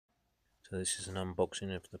So this is an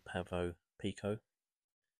unboxing of the Pavo Pico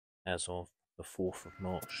as of the 4th of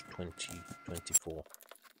March 2024.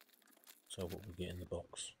 So what we get in the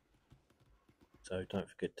box. So don't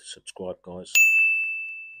forget to subscribe, guys.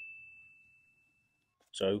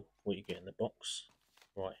 So what you get in the box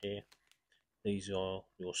right here, these are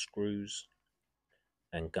your screws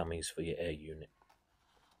and gummies for your air unit.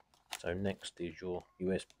 So next is your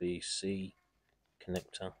USB-C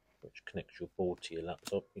connector, which connects your board to your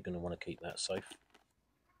laptop. You're going to want to keep that safe.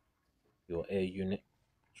 Your air unit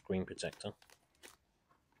screen protector,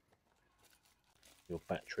 your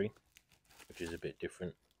battery, which is a bit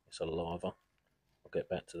different, it's a lava. I'll get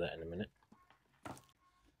back to that in a minute.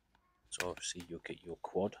 So obviously you'll get your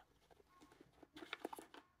quad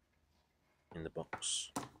in the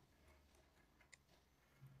box, which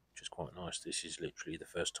is quite nice. This is literally the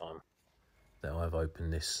first time that I've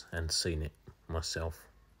opened this and seen it myself.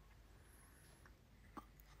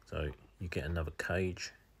 So you get another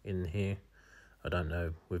cage in here. I don't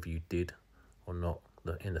know whether you did or not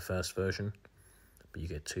in the first version, but you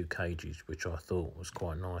get two cages, which I thought was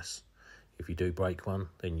quite nice. If you do break one,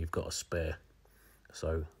 then you've got a spare.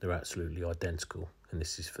 So they're absolutely identical, and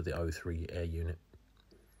this is for the O3 air unit.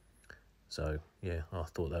 So yeah, I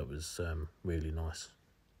thought that was really nice.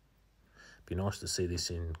 Be nice to see this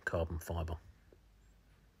in carbon fibre.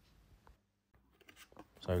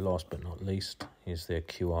 So last but not least is their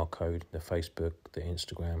QR code, the Facebook, the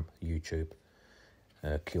Instagram, YouTube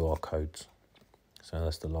QR codes. So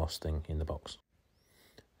that's the last thing in the box.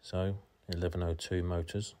 So 1102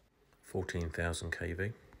 motors, 14,000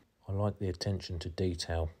 kV. I like the attention to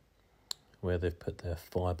detail where they've put their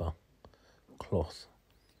fibre cloth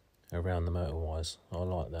around the motor wires. I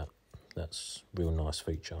like that. That's a real nice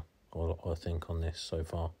feature, I think, on this so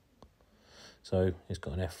far. So it's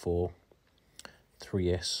got an F4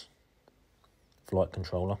 3S flight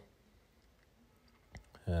controller.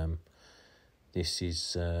 This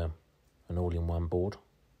is an all-in-one board,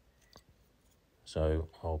 so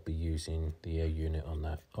I'll be using the air unit on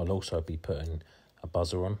that. I'll also be putting a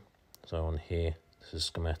buzzer on. So on here, this is a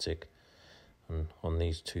schematic, and on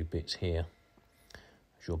these two bits here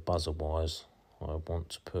is your buzzer wires. I want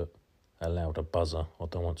to put a louder buzzer. I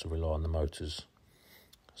don't want to rely on the motors.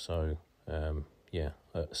 So yeah,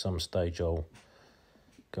 at some stage I'll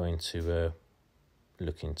going to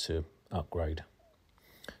look into upgrade.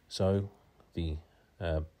 So the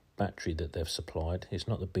battery that they've supplied is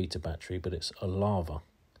not the beta battery, but it's a lava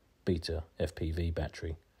Betafpv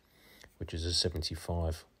battery, which is a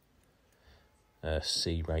 75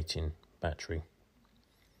 C rating battery.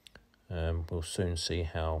 We'll soon see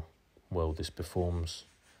how well this performs.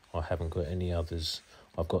 I haven't got any others.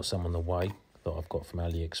 I've got some on the way that I've got from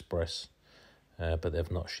AliExpress, but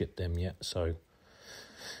they've not shipped them yet, so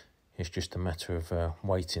it's just a matter of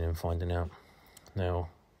waiting and finding out. Now,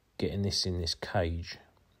 getting this in this cage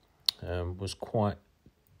was quite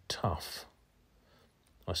tough.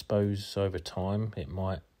 I suppose over time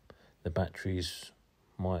the batteries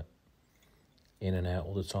might in and out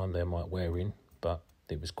all the time, they might wear in, but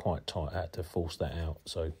it was quite tight. I had to force that out,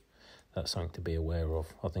 so that's something to be aware of.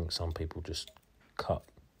 I think some people just cut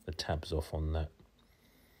the tabs off on that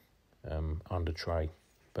under tray,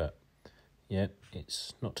 but yeah,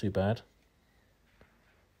 it's not too bad.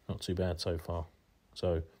 Not too bad so far.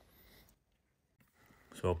 So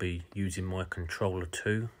I'll be using my controller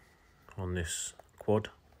 2 on this quad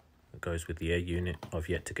that goes with the air unit. I've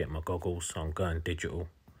yet to get my goggles, so I'm going digital.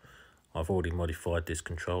 I've already modified this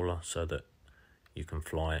controller so that you can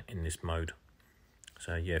fly it in this mode.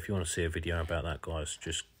 So yeah, if you want to see a video about that, guys,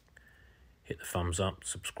 just hit the thumbs up,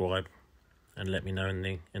 subscribe, and let me know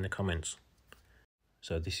in the comments.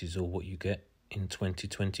 So this is all what you get in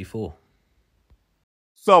 2024.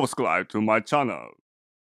 Subscribe to my channel.